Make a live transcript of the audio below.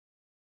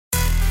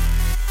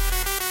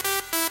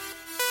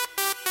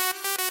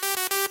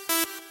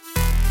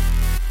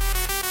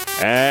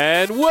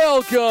And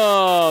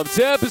welcome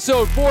to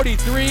episode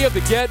 43 of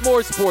the Get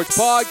More Sports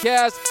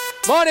Podcast.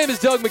 My name is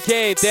Doug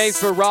McCain. Thanks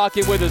for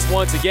rocking with us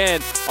once again.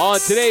 On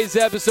today's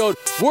episode,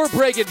 we're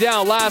breaking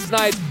down last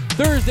night's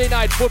Thursday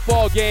night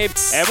football game,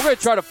 and we're going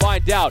to try to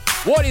find out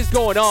what is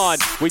going on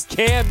with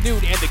Cam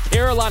Newton and the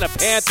Carolina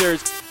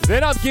Panthers.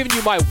 Then I'm giving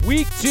you my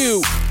Week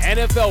 2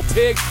 NFL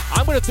picks.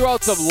 I'm going to throw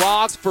out some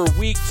locks for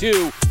Week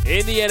 2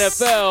 in the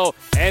NFL,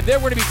 and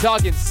then we're going to be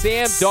talking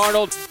Sam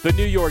Darnold, the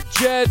New York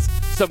Jets,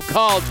 some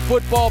college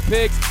football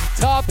picks,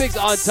 topics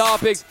on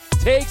topics,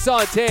 takes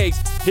on takes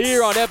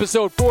here on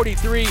episode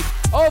 43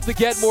 of the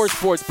Get More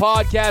Sports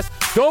Podcast.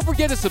 Don't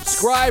forget to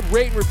subscribe,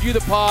 rate, and review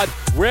the pod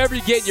wherever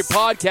you're getting your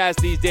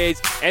podcast these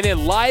days, and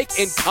then like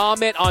and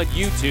comment on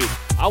YouTube.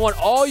 I want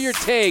all your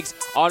takes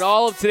on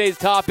all of today's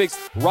topics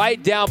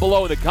right down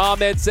below in the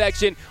comment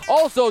section.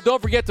 Also,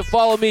 don't forget to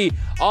follow me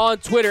on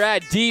Twitter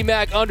at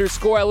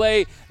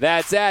DMac_LA.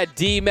 That's at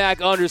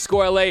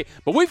DMac_LA.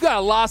 But we've got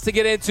a lot to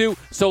get into,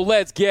 so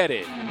let's get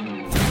it.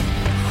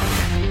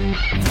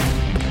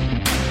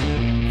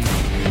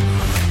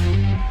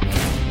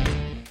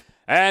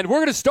 And we're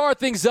going to start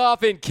things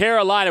off in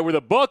Carolina, where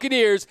the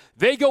Buccaneers,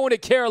 they go into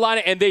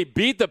Carolina and they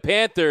beat the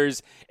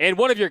Panthers in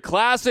one of your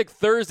classic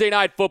Thursday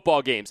night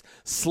football games.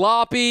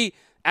 Sloppy,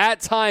 at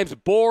times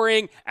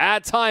boring,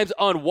 at times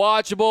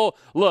unwatchable.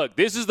 Look,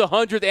 this is the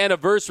 100th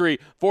anniversary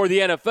for the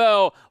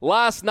NFL.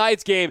 Last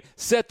night's game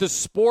set the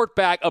sport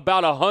back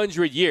about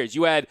 100 years.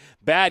 You had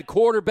bad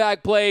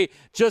quarterback play,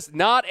 just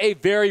not a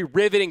very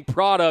riveting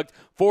product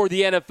for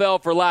the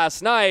NFL for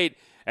last night.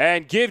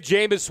 And give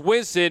Jameis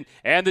Winston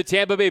and the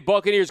Tampa Bay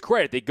Buccaneers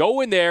credit. They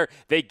go in there,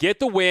 they get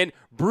the win.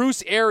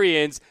 Bruce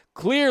Arians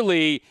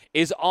clearly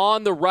is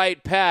on the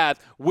right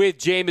path with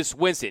Jameis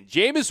Winston.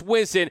 Jameis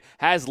Winston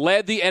has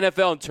led the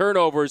NFL in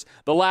turnovers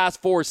the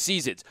last 4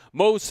 seasons.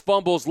 Most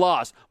fumbles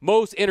lost,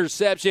 most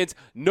interceptions,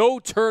 no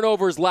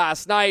turnovers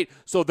last night.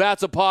 So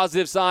that's a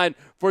positive sign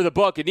for the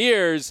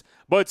Buccaneers.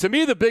 But to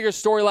me, the bigger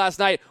story last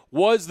night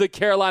was the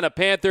Carolina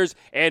Panthers,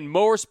 and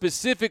more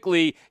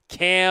specifically,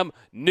 Cam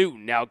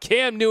Newton. Now,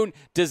 Cam Newton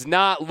does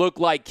not look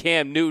like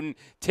Cam Newton.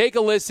 Take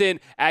a listen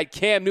at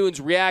Cam Newton's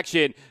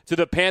reaction to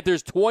the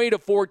Panthers'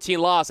 20-14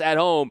 loss at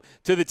home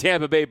to the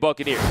Tampa Bay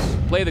Buccaneers.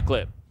 Play the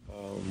clip.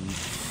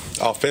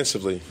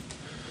 Offensively,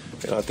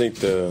 and I think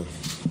through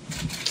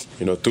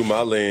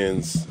my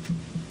lens,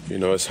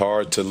 it's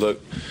hard to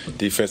look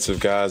defensive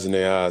guys in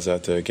their eyes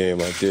after a game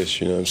like this,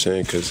 you know what I'm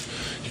saying? Because,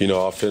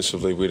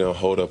 offensively, we don't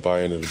hold up our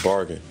end of the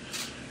bargain.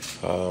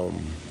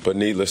 But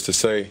needless to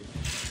say,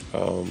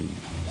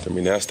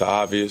 that's the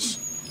obvious.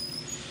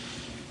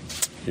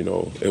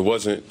 It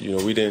wasn't,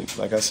 we didn't,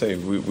 like I say,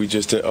 we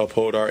just didn't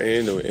uphold our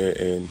end,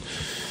 and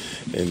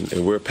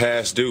we're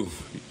past due.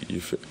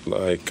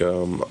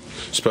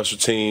 Special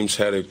teams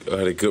had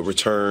a good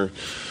return.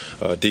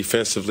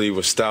 Defensively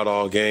was stout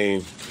all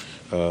game.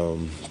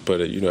 But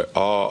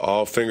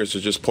all fingers are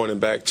just pointing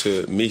back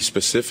to me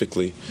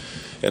specifically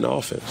in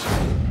offense.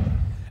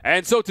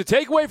 And so to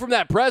take away from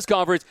that press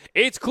conference,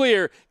 it's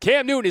clear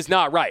Cam Newton is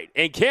not right.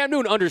 And Cam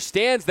Newton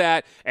understands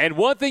that. And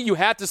one thing you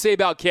have to say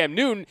about Cam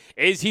Newton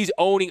is he's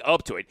owning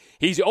up to it.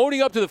 He's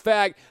owning up to the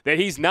fact that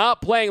he's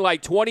not playing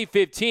like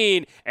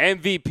 2015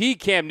 MVP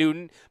Cam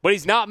Newton, but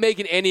he's not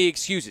making any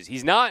excuses.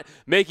 He's not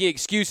making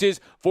excuses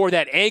for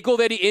that ankle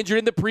that he injured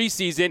in the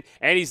preseason,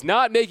 and he's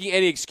not making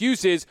any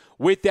excuses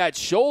with that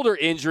shoulder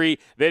injury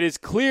that is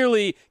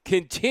clearly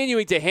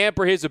continuing to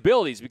hamper his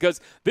abilities, because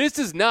this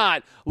does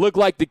not look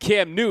like the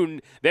Cam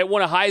Newton that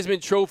won a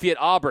Heisman Trophy at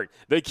Auburn.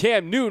 The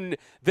Cam Newton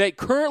that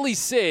currently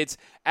sits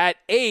at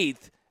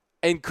 8th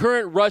and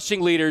current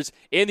rushing leaders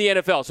in the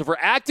NFL. So for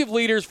active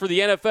leaders for the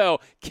NFL,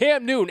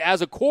 Cam Newton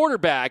as a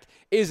quarterback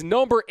is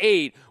number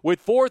 8 with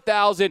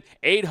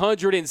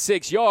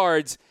 4,806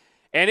 yards.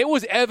 And it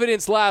was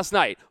evidenced last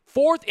night.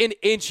 4th in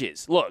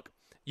inches. Look,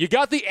 you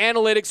got the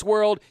analytics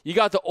world, you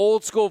got the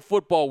old school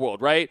football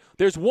world, right?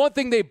 There's one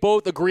thing they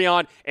both agree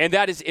on, and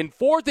that is in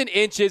 4th in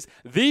inches,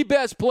 the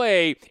best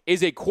play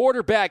is a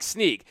quarterback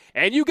sneak.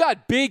 And you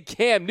got big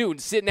Cam Newton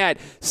sitting at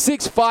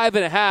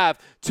 6'5.5",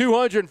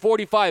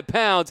 245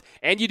 pounds,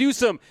 and you do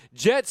some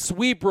jet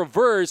sweep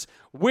reverse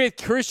with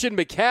Christian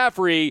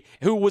McCaffrey,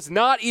 who was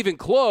not even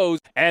close.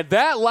 And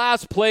that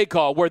last play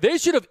call, where they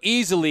should have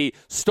easily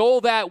stole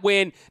that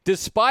win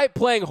despite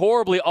playing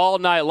horribly all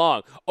night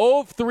long. 0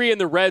 of 3 in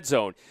the red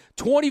zone.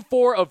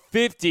 24 of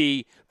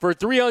 50 for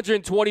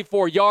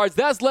 324 yards.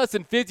 That's less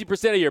than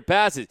 50% of your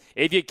passes.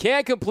 If you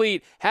can't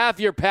complete half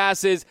your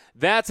passes,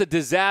 that's a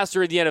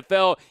disaster in the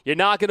NFL. You're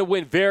not going to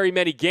win very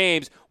many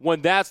games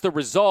when that's the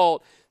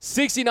result.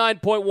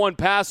 69.1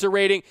 passer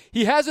rating.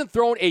 He hasn't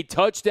thrown a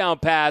touchdown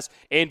pass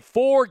in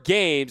 4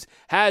 games,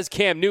 has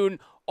Cam Newton.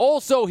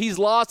 Also, he's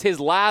lost his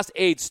last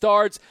 8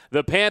 starts.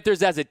 The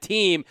Panthers as a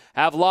team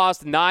have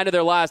lost 9 of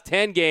their last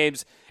 10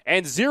 games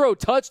and 0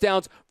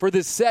 touchdowns for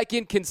the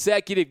second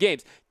consecutive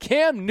games.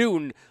 Cam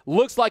Newton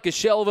looks like a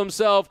shell of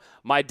himself.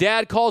 My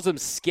dad calls him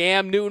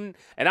Scam Newton,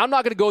 and I'm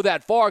not going to go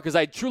that far because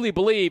I truly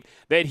believe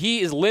that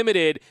he is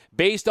limited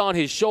based on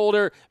his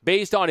shoulder,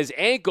 based on his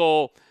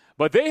ankle.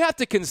 But they have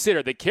to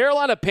consider, the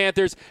Carolina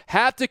Panthers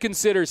have to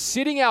consider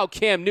sitting out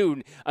Cam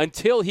Newton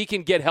until he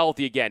can get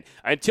healthy again,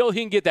 until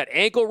he can get that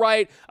ankle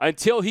right,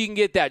 until he can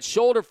get that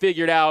shoulder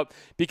figured out,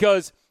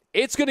 because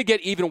it's going to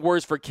get even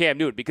worse for Cam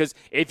Newton. Because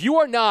if you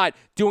are not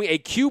doing a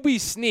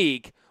QB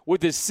sneak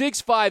with a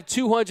 6'5",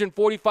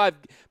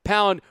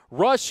 245-pound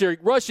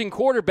rushing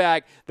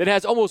quarterback that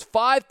has almost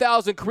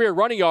 5,000 career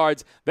running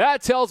yards,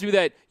 that tells me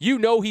that you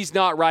know he's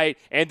not right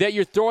and that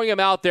you're throwing him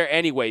out there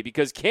anyway.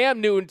 Because Cam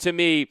Newton, to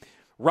me,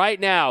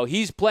 right now,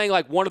 he's playing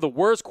like one of the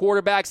worst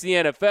quarterbacks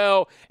in the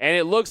NFL, and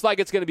it looks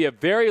like it's going to be a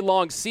very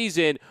long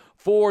season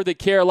for the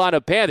Carolina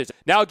Panthers.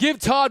 Now, give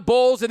Todd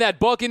Bowles and that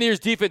Buccaneers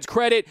defense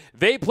credit.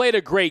 They played a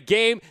great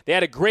game. They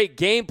had a great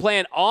game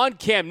plan on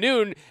Cam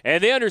Newton,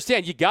 and they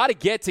understand you got to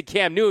get to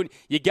Cam Newton.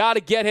 You got to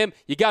get him.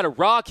 You got to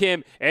rock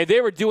him, and they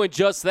were doing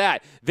just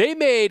that. They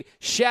made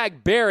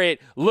Shaq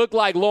Barrett look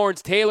like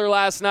Lawrence Taylor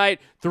last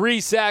night.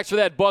 3 sacks for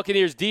that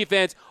Buccaneers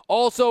defense.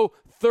 Also,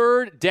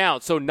 third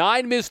down. So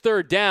 9 missed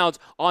third downs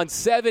on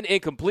 7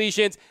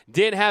 incompletions.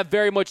 Didn't have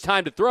very much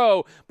time to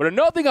throw. But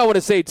another thing I want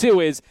to say, too,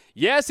 is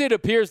yes, it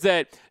appears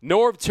that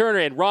Norv Turner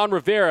and Ron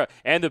Rivera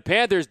and the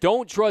Panthers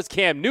don't trust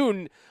Cam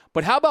Newton.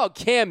 But how about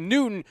Cam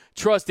Newton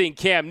trusting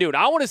Cam Newton?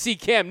 I want to see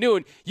Cam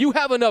Newton. You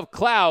have enough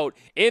clout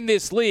in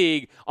this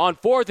league on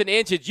 4th and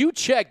inches. You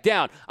check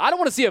down. I don't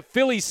want to see a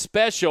Philly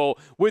special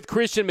with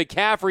Christian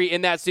McCaffrey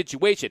in that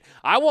situation.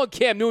 I want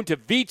Cam Newton to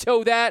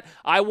veto that.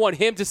 I want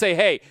him to say,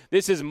 hey,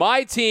 this is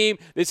my team.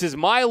 This is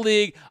my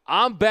league.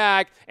 I'm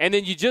back. And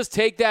then you just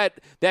take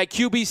that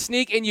QB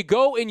sneak and you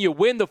go and you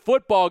win the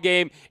football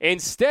game.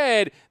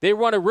 Instead, they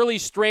run a really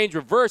strange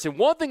reverse. And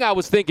one thing I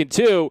was thinking,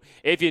 too,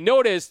 if you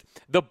noticed,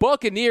 the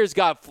Buccaneers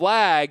got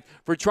flagged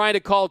for trying to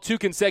call 2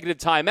 consecutive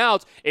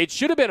timeouts. It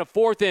should have been a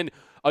 4th and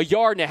a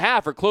yard and a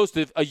half, or close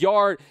to a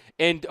yard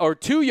or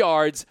 2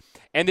 yards,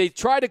 and they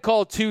tried to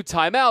call 2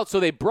 timeouts,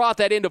 so they brought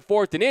that into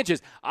 4th and inches.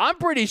 I'm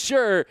pretty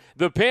sure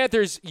the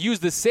Panthers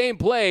used the same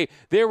play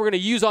they were going to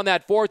use on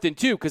that 4th and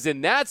 2, because in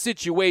that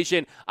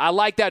situation, I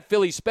like that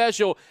Philly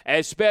special,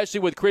 especially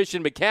with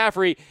Christian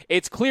McCaffrey.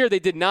 It's clear they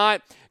did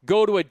not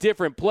go to a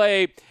different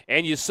play,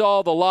 and you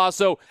saw the loss.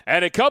 So,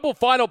 and a couple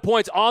final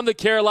points on the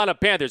Carolina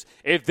Panthers.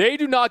 If they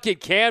do not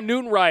get Cam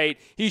Newton right,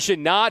 he should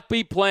not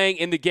be playing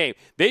in the game.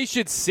 They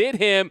should sit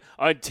him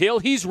until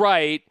he's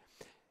right.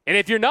 And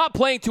if you're not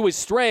playing to his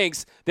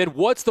strengths, then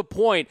what's the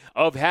point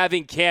of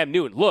having Cam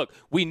Newton? Look,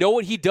 we know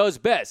what he does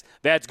best.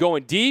 That's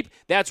going deep.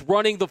 That's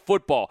running the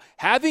football.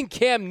 Having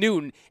Cam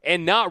Newton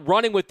and not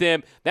running with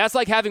him, that's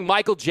like having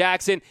Michael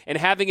Jackson and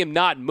having him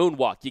not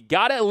moonwalk. You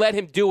got to let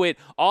him do it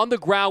on the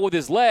ground with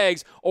his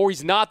legs, or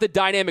he's not the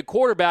dynamic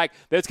quarterback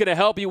that's going to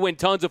help you win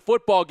tons of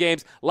football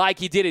games like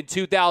he did in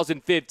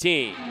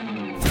 2015.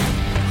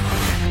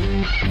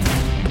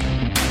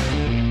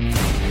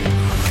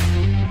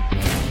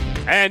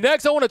 And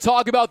next, I want to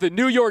talk about the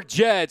New York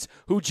Jets,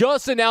 who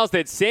just announced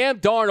that Sam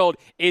Darnold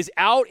is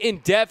out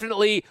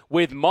indefinitely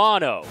with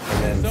mono.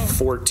 And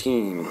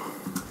 14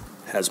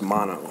 has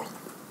mono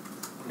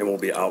and will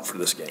be out for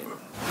this game.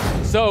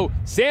 So,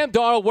 Sam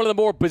Darnold, one of the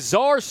more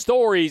bizarre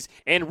stories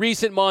in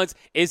recent months,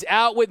 is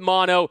out with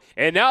mono,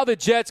 and now the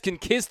Jets can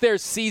kiss their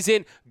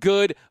season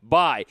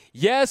goodbye.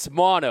 Yes,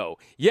 mono.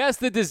 Yes,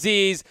 the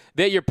disease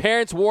that your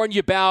parents warned you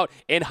about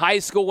in high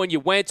school when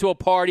you went to a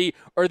party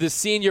or the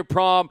senior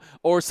prom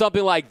or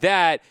something like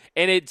that,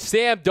 and it's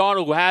Sam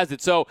Darnold who has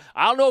it. So,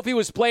 I don't know if he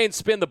was playing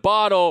spin the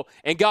bottle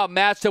and got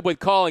matched up with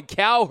Colin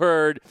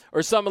Cowherd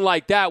or something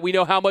like that. We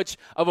know how much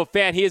of a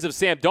fan he is of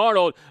Sam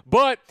Darnold,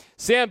 but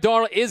Sam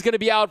Darnold is going to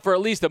be out for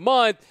at least a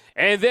month.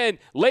 And then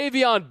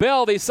Le'Veon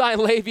Bell, they signed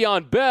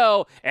Le'Veon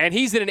Bell, and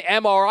he's in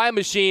an MRI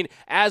machine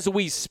as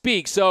we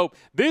speak. So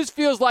this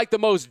feels like the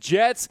most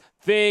Jets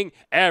thing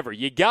ever.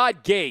 You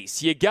got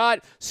Gase. You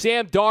got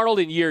Sam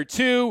Darnold in year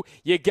 2.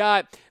 You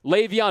got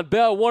Le'Veon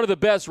Bell, one of the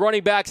best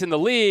running backs in the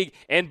league.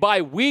 And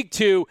by week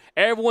 2,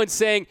 everyone's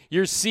saying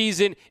your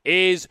season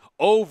is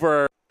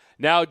over.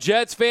 Now,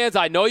 Jets fans,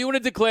 I know you want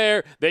to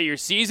declare that your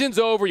season's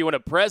over. You want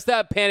to press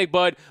that panic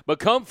button, but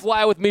come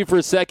fly with me for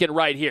a second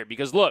right here.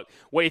 Because, look,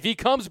 if he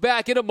comes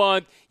back in a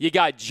month, you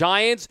got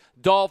Giants,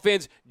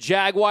 Dolphins,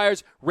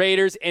 Jaguars,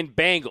 Raiders, and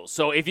Bengals.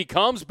 So if he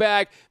comes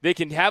back, they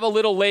can have a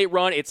little late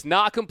run. It's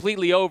not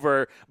completely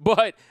over,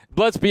 but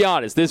let's be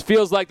honest. This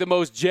feels like the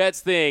most Jets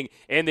thing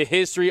in the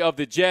history of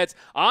the Jets.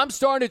 I'm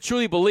starting to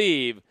truly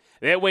believe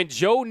that when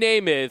Joe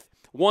Namath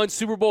won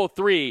Super Bowl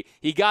III,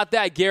 he got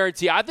that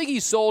guarantee. I think he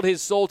sold his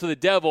soul to the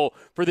devil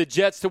for the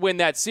Jets to win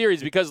that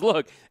series because,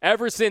 look,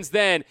 ever since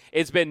then,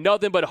 it's been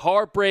nothing but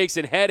heartbreaks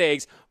and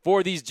headaches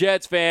for these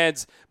Jets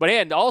fans. But,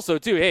 and also,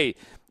 too, hey,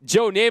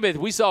 Joe Namath,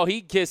 we saw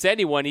he'd kiss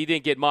anyone. He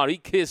didn't get mono. He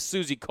kissed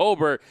Susie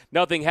Colbert.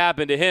 Nothing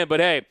happened to him. But,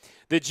 hey,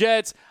 the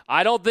Jets,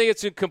 I don't think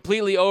it's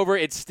completely over.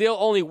 It's still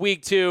only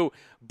week 2,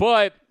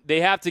 but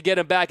they have to get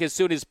him back as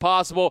soon as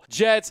possible.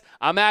 Jets,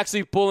 I'm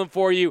actually pulling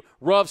for you.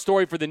 Rough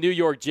story for the New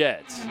York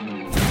Jets.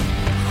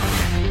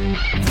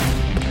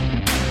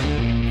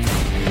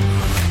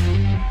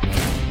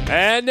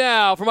 And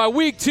now for my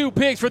Week 2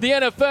 picks for the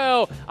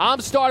NFL,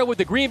 I'm starting with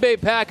the Green Bay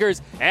Packers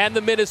and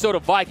the Minnesota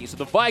Vikings. So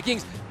the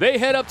Vikings, they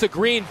head up to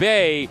Green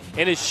Bay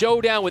in a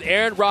showdown with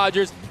Aaron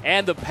Rodgers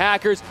and the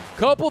Packers.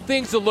 Couple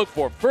things to look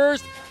for.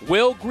 First,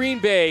 will Green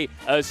Bay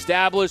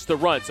establish the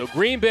run? So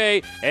Green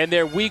Bay and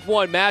their Week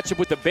 1 matchup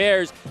with the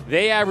Bears,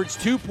 they averaged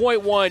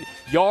 2.1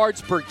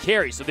 yards per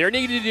carry. So they're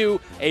needing to do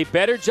a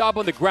better job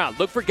on the ground.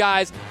 Look for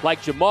guys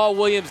like Jamal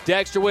Williams,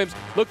 Dexter Williams.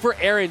 Look for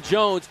Aaron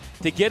Jones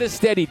to get a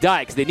steady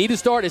diet because they need to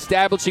start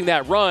establishing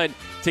that run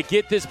to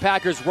get this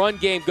Packers run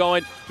game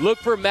going. Look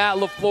for Matt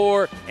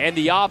LaFleur and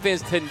the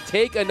offense to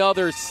take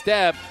another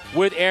step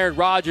with Aaron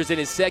Rodgers in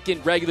his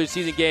second regular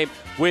season game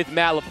with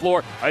Matt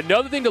LaFleur.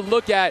 Another thing to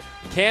look at,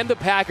 can the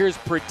Packers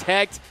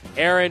protect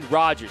Aaron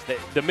Rodgers?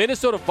 The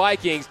Minnesota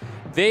Vikings,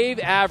 they've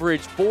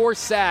averaged 4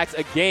 sacks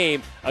a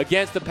game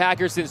against the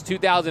Packers since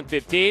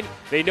 2015.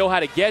 They know how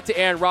to get to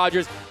Aaron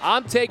Rodgers.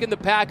 I'm taking the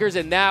Packers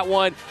in that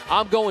one.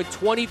 I'm going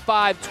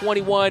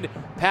 25-21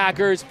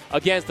 Packers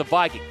against the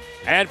Vikings.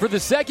 And for the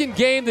second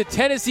game, the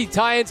Tennessee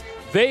Titans,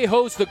 they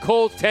host the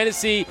Colts.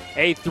 Tennessee,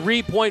 a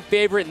 3-point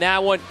favorite in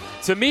that one.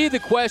 To me, the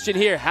question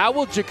here, how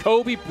will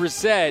Jacoby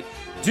Brissett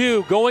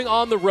do going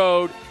on the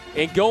road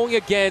and going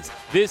against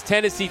this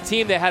Tennessee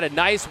team that had a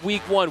nice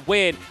Week 1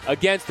 win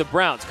against the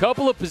Browns?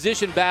 Couple of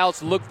position battles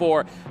to look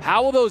for.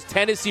 How will those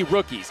Tennessee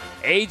rookies,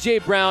 A.J.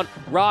 Brown,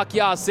 Rock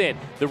Ya-Sin,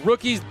 the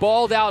rookies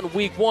balled out in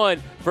Week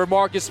 1 for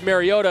Marcus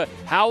Mariota,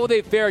 how will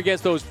they fare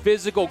against those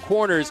physical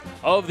corners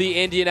of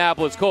the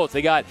Indianapolis Colts?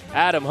 They got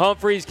Adam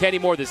Humphries, Kenny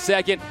Moore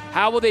II.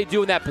 How will they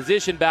do in that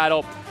position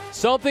battle?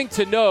 Something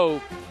to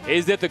know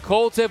is that the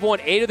Colts have won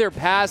 8 of their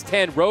past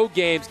 10 road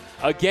games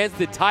against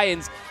the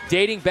Titans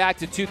dating back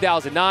to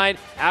 2009,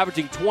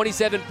 averaging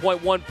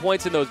 27.1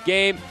 points in those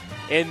games.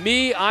 And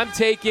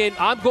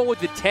I'm going with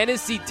the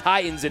Tennessee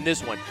Titans in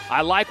this one.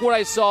 I like what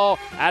I saw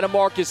out of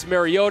Marcus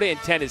Mariota in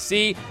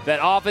Tennessee. That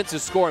offense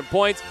is scoring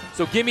points.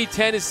 So give me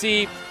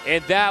Tennessee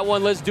in that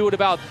one. Let's do it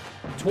about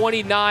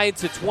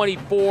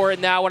 29-24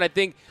 in that one. I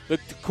think the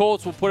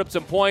Colts will put up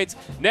some points.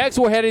 Next,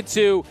 we're headed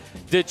to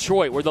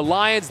Detroit, where the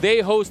Lions, they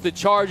host the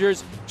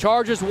Chargers.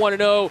 Chargers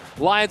 1-0.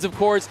 Lions, of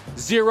course,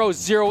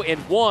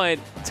 0-0-1.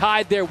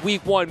 Tied their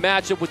Week 1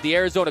 matchup with the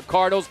Arizona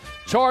Cardinals.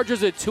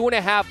 Chargers a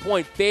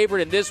 2.5-point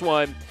favorite in this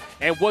one.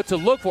 And what to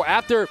look for,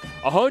 after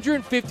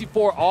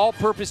 154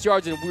 all-purpose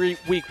yards in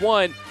Week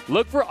 1,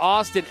 look for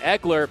Austin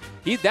Eckler.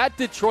 That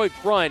Detroit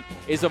front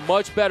is a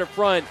much better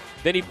front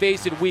than he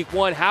faced in Week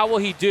 1. How will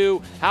he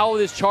do? How will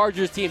this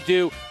Chargers team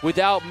do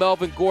without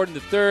Melvin Gordon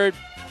III?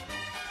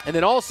 And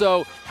then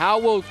also, how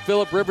will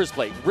Phillip Rivers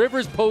play?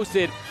 Rivers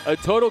posted a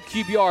total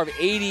QBR of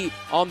 80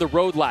 on the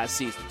road last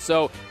season.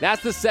 So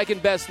that's the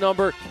second best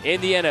number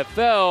in the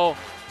NFL.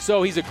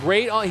 So he's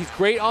great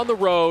on the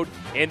road.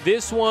 And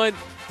this one,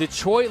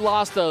 Detroit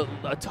lost a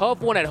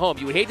tough one at home.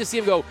 You would hate to see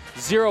him go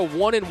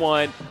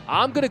 0-1-1.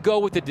 I'm going to go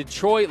with the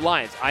Detroit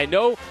Lions. I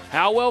know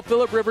how well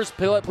Phillip Rivers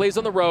plays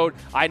on the road.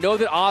 I know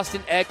that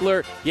Austin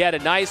Eckler, he had a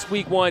nice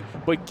Week 1.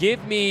 But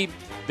give me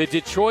the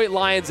Detroit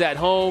Lions at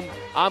home.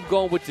 I'm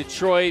going with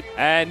Detroit.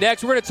 And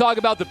next, we're going to talk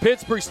about the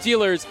Pittsburgh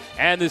Steelers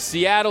and the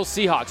Seattle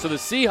Seahawks. So the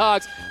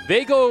Seahawks,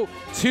 they go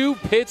to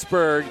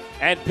Pittsburgh,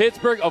 and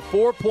Pittsburgh a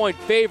 4-point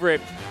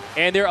favorite.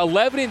 And they're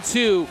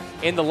 11-2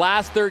 in the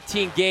last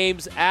 13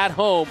 games at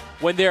home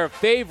when they're a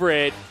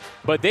favorite.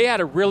 But they had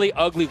a really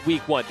ugly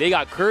Week 1. They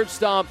got curb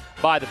stomped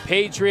by the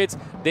Patriots.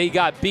 They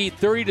got beat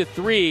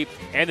 30-3.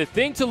 And the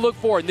thing to look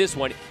for in this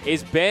one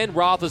is Ben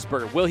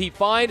Roethlisberger. Will he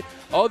find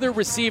other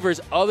receivers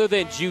other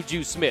than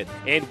Juju Smith?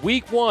 In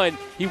Week 1,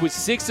 he was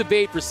 6 of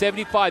 8 for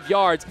 75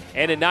 yards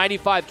and a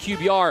 95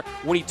 QBR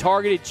when he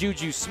targeted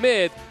Juju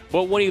Smith.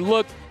 But when he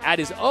looked at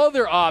his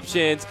other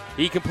options,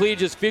 he completed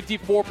just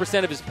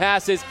 54% of his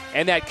passes,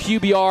 and that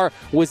QBR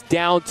was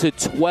down to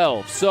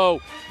 12. So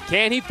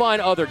can he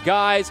find other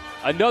guys?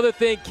 Another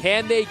thing,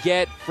 can they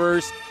get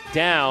first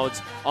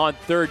downs on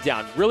third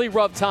down? Really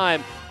rough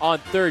time on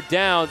third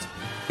downs.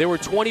 They were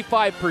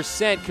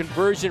 25%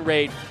 conversion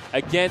rate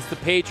against the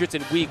Patriots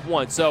in Week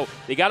 1. So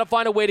they got to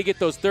find a way to get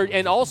those third,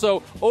 and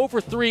also over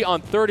 3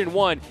 on 3rd and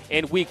 1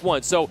 in Week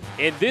 1. So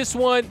in this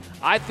one,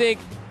 I think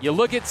you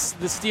look at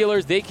the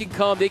Steelers, they can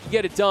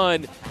get it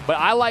done. But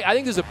I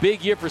think there's a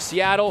big year for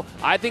Seattle.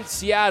 I think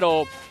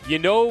Seattle,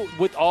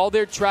 with all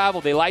their travel,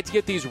 they like to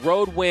get these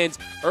road wins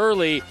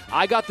early.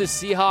 I got the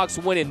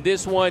Seahawks winning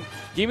this one.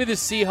 Give me the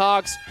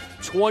Seahawks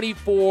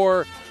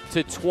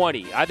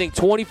 24-20. I think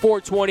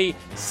 24-20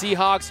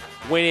 Seahawks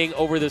winning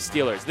over the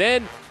Steelers.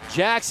 Then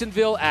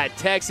Jacksonville at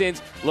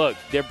Texans. Look,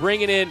 they're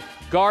bringing in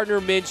Gardner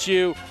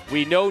Minshew.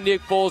 We know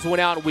Nick Foles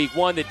went out in Week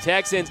 1. The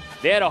Texans,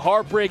 they had a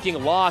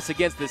heartbreaking loss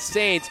against the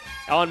Saints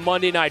on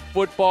Monday Night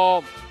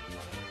Football.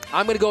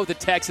 I'm going to go with the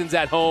Texans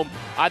at home.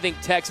 I think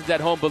Texans at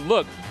home. But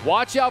look,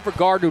 watch out for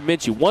Gardner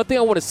Minshew. One thing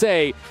I want to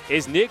say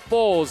is Nick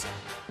Foles,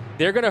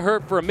 they're going to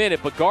hurt for a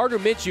minute, but Gardner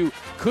Minshew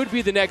could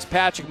be the next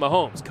Patrick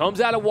Mahomes.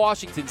 Comes out of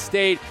Washington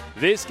State.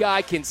 This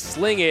guy can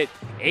sling it.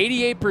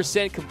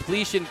 88%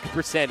 completion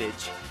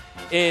percentage.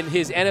 in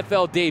his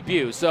NFL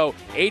debut. So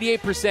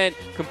 88%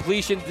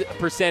 completion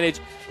percentage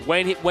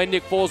when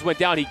Nick Foles went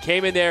down. He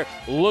came in there,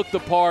 looked the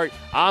part.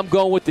 I'm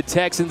going with the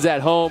Texans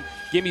at home.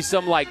 Give me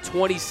some like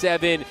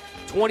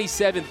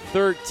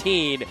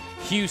 27-13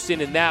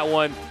 Houston in that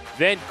one.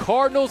 Then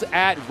Cardinals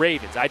at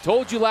Ravens. I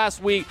told you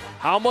last week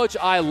how much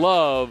I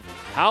love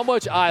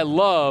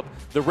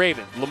the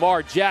Ravens.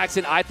 Lamar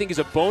Jackson, I think, is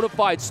a bona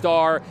fide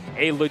star,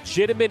 a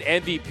legitimate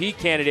MVP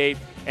candidate.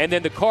 And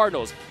then the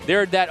Cardinals,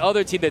 they're that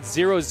other team that's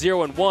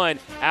 0-1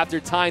 after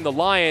tying the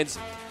Lions.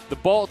 The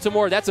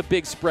Baltimore, that's a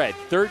big spread.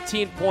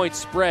 13-point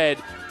spread,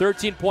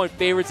 13-point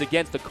favorites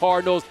against the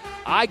Cardinals.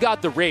 I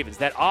got the Ravens.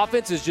 That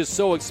offense is just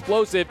so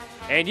explosive.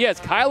 And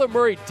yes, Kyler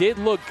Murray did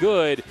look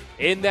good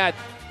in that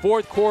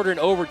fourth quarter and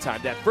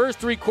overtime. That first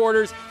 3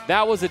 quarters,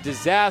 that was a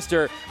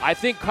disaster. I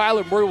think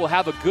Kyler Murray will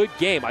have a good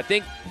game. I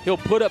think he'll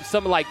put up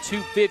something like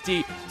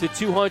 250 to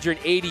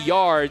 280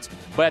 yards.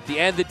 But at the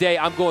end of the day,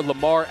 I'm going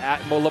Lamar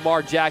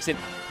Jackson.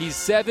 He's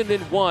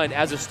 7-1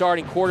 as a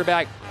starting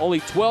quarterback.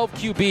 Only 12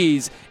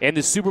 QBs in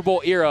the Super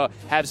Bowl era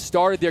have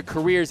started their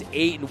careers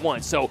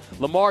 8-1. So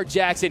Lamar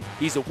Jackson,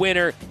 he's a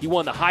winner. He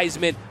won the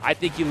Heisman. I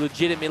think he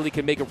legitimately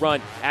can make a run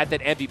at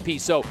that MVP.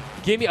 So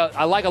give me,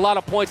 I like a lot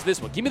of points in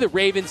this one. Give me the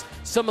Ravens.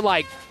 Something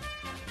like,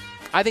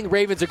 I think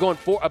Ravens are going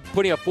for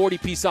putting a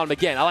 40-piece on them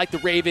again. I like the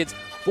Ravens.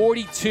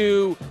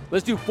 42.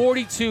 Let's do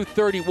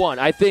 42-31.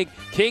 I think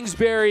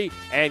Kingsbury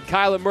and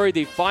Kyler Murray,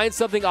 they find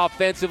something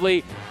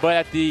offensively, but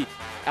at the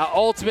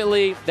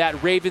ultimately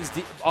that Ravens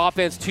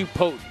offense too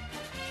potent.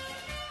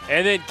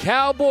 And then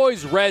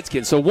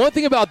Cowboys-Redskins. So one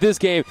thing about this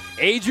game,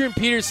 Adrian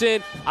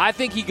Peterson, I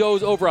think he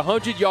goes over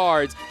 100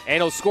 yards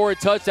and he'll score a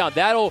touchdown.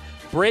 That'll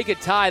break a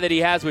tie that he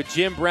has with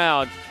Jim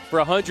Brown for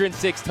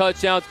 106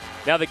 touchdowns.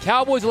 Now, the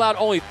Cowboys allowed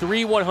only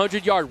 3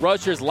 100-yard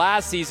rushers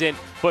last season,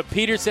 but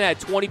Peterson had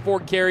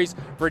 24 carries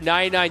for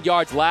 99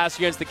 yards last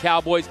year against the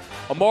Cowboys.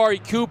 Amari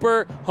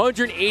Cooper,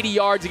 180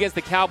 yards against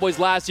the Cowboys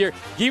last year.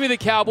 Give me the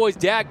Cowboys.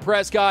 Dak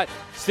Prescott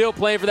still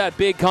playing for that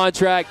big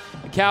contract.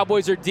 The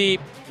Cowboys are deep.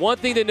 One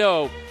thing to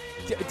know,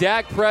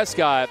 Dak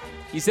Prescott,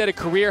 he set a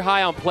career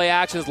high on play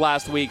actions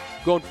last week,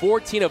 going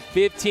 14 of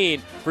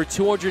 15 for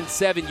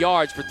 207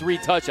 yards for 3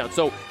 touchdowns.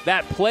 So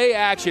that play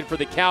action for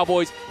the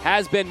Cowboys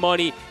has been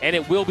money, and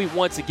it will be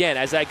once again,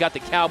 as I got the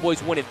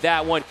Cowboys winning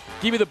that one.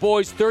 Give me the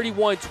boys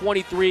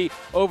 31-23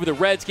 over the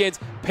Redskins.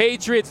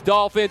 Patriots,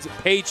 Dolphins,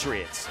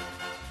 Patriots.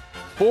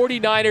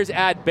 49ers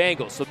at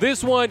Bengals. So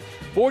this one,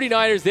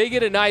 49ers, they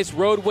get a nice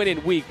road win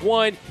in week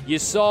 1. You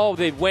saw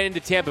they went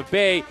into Tampa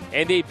Bay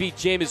and they beat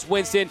Jameis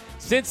Winston.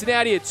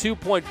 Cincinnati at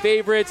 2-point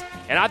favorites,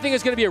 and I think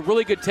it's going to be a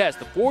really good test.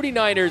 The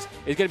 49ers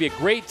is going to be a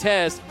great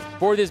test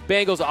for this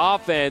Bengals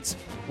offense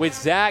with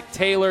Zach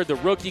Taylor, the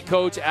rookie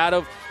coach out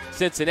of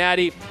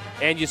Cincinnati.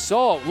 And you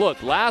saw,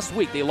 look, last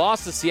week they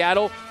lost to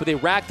Seattle, but they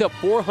racked up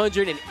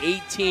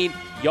 418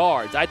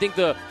 yards. I think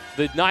the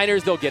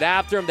Niners, they'll get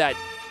after them.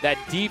 That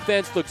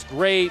defense looks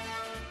great.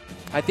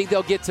 I think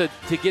they'll get to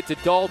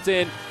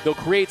Dalton. They'll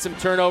create some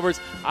turnovers.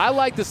 I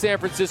like the San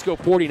Francisco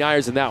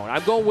 49ers in that one.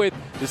 I'm going with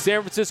the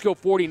San Francisco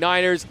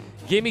 49ers.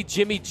 Give me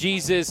Jimmy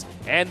Jesus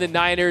and the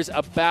Niners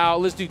about,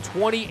 let's do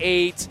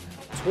 28-25.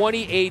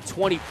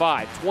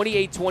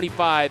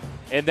 28-25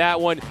 in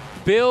that one.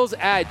 Bills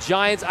at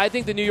Giants. I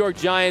think the New York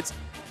Giants,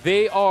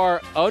 they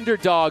are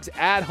underdogs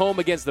at home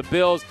against the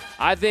Bills.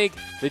 I think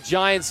the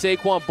Giants,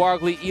 Saquon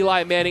Barkley,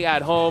 Eli Manning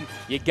at home,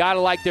 you got to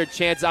like their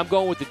chances. I'm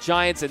going with the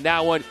Giants in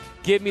that one.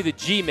 Give me the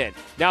G-Men.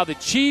 Now the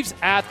Chiefs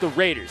at the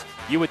Raiders.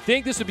 You would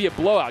think this would be a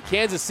blowout.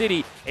 Kansas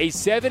City, a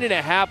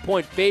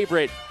 7.5-point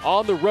favorite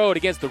on the road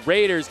against the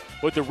Raiders.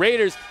 But the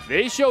Raiders,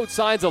 they showed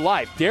signs of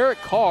life. Derek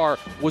Carr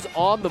was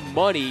on the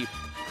money.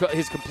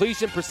 His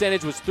completion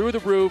percentage was through the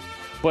roof.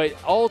 But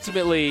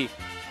ultimately,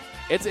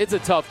 it's a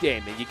tough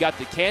game. And you got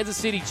the Kansas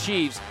City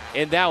Chiefs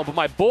in that one. But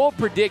my bold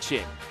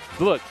prediction,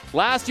 look,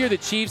 last year the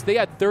Chiefs, they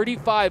had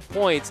 35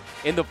 points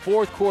in the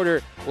fourth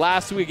quarter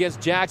last week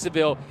against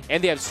Jacksonville,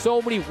 and they have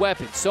so many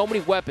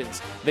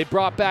weapons. They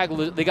brought back,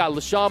 they got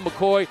LaShawn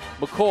McCoy,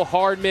 Mecole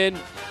Hardman,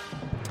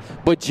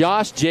 but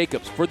Josh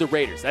Jacobs for the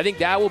Raiders. I think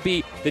that will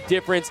be the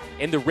difference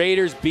in the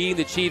Raiders beating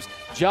the Chiefs.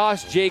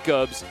 Josh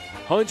Jacobs,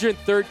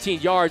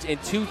 113 yards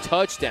and 2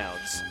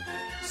 touchdowns.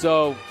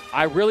 So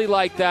I really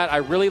like that. I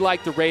really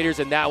like the Raiders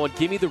in that one.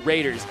 Give me the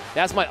Raiders.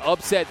 That's my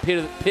upset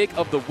pick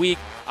of the week.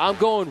 I'm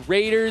going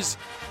Raiders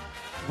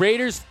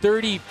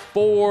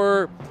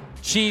 34,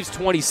 Chiefs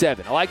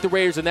 27. I like the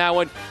Raiders in that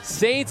one.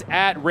 Saints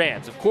at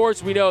Rams. Of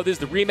course, we know this is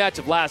the rematch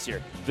of last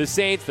year. The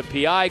Saints, the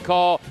PI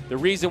call. The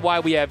reason why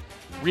we have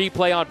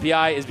replay on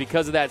PI is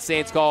because of that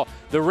Saints call.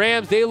 The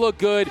Rams, they look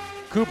good.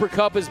 Cooper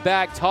Kupp is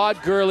back. Todd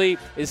Gurley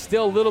is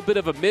still a little bit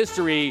of a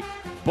mystery,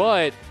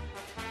 but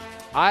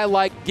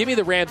give me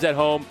the Rams at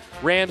home.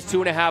 Rams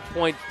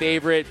 2.5-point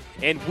favorite.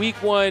 And week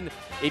 1,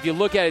 if you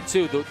look at it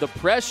too, the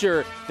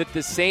pressure that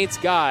the Saints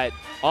got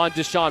on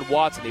Deshaun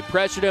Watson, they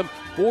pressured him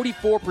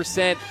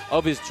 44%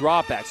 of his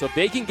dropbacks. So if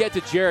they can get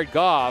to Jared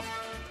Goff,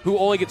 who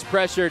only gets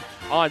pressured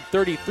on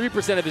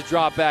 33% of his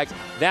dropbacks,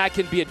 that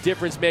can be a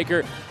difference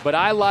maker.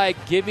 But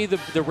give me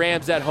the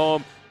Rams at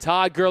home.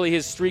 Todd Gurley,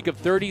 his streak of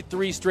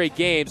 33 straight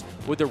games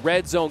with the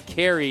red zone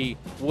carry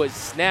was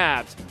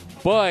snapped.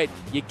 But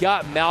you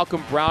got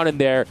Malcolm Brown in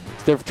there.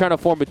 They're trying to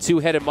form a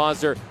two-headed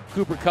monster.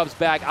 Cooper Kupp's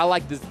back. I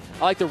like the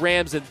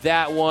Rams in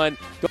that one.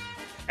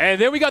 And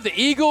then we got the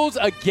Eagles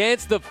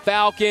against the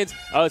Falcons.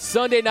 A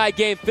Sunday night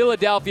game.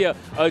 Philadelphia,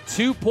 a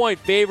 2-point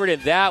favorite in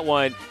that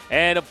one.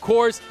 And, of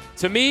course,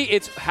 to me,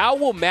 it's how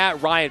will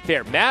Matt Ryan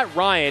fare? Matt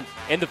Ryan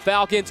and the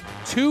Falcons,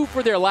 2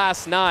 for their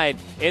last 9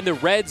 in the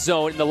red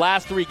zone in the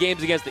last 3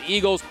 games against the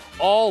Eagles,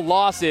 all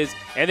losses.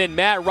 And then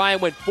Matt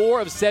Ryan went 4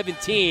 of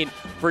 17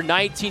 for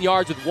 19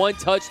 yards with 1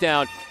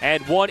 touchdown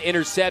and 1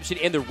 interception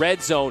in the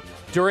red zone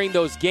during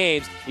those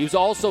games. He was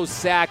also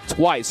sacked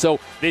twice. So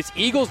this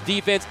Eagles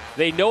defense,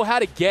 they know how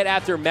to get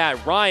after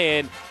Matt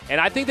Ryan. And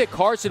I think that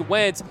Carson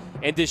Wentz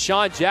and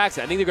Deshaun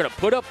Jackson, I think they're going to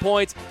put up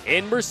points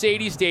in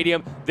Mercedes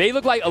Stadium. They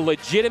look like a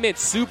legitimate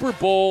Super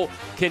Bowl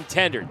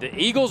contender. The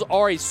Eagles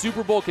are a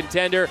Super Bowl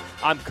contender.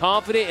 I'm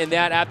confident in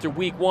that after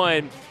week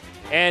 1.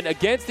 And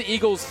against the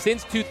Eagles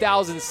since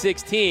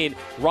 2016,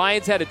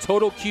 Ryan's had a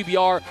total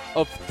QBR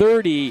of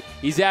 30.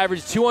 He's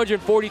averaged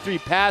 243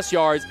 pass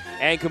yards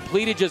and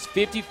completed just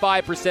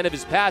 55% of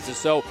his passes.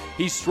 So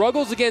he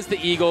struggles against the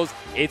Eagles.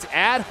 It's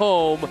at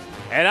home.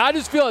 And I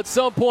just feel at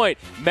some point,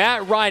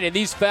 Matt Ryan and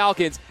these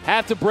Falcons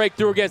have to break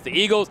through against the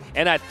Eagles,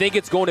 and I think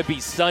it's going to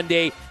be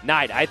Sunday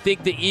night. I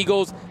think the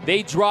Eagles,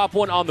 they drop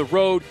one on the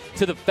road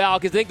to the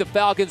Falcons. I think the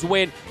Falcons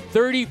win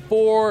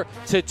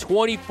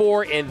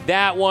 34-24 in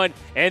that one.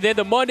 And then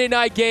the Monday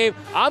night game,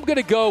 I'm going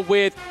to go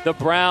with the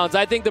Browns.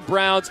 I think the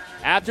Browns,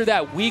 after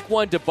that week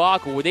 1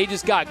 debacle where they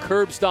just got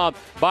curb stomped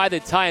by the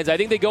Titans, I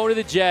think they go into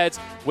the Jets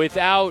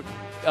without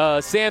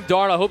Sam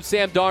Darnold. I hope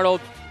Sam Darnold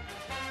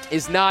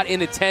is not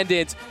in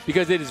attendance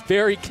because it is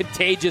very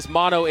contagious.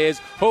 Mono is.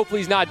 Hopefully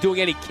he's not doing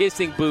any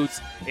kissing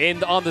boots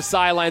on the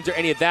sidelines or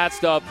any of that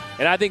stuff.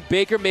 And I think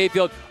Baker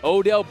Mayfield,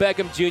 Odell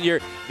Beckham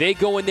Jr., they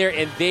go in there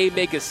and they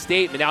make a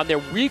statement. Now, in their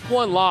week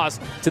 1 loss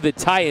to the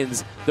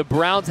Titans, the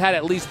Browns had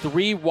at least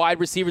 3 wide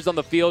receivers on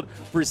the field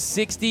for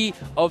 60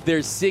 of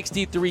their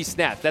 63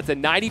 snaps. That's a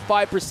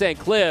 95%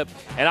 clip.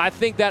 And I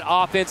think that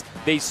offense,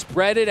 they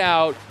spread it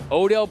out.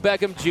 Odell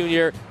Beckham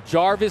Jr.,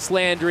 Jarvis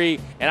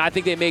Landry, and I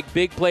think they make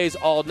big plays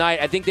all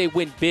night. I think they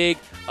win big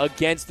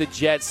against the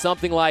Jets,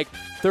 something like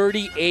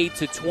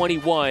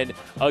 38-21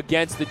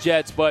 against the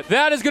Jets. But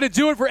that is going to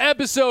do it for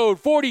episode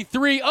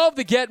 43 of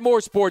the Get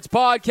More Sports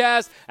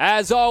podcast.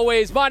 As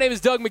always, my name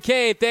is Doug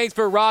McCain. Thanks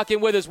for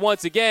rocking with us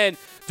once again.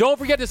 Don't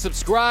forget to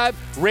subscribe,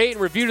 rate,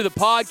 and review to the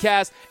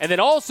podcast, and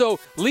then also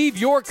leave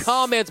your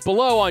comments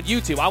below on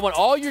YouTube. I want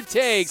all your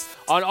takes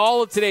on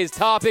all of today's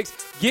topics.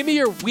 Give me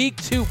your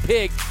week 2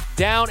 pick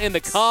down in the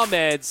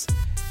comments.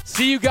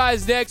 See you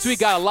guys next week.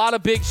 Got a lot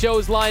of big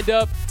shows lined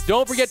up.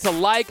 Don't forget to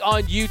like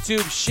on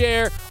YouTube,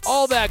 share,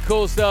 all that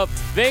cool stuff.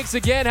 Thanks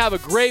again. Have a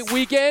great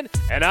weekend,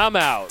 and I'm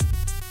out.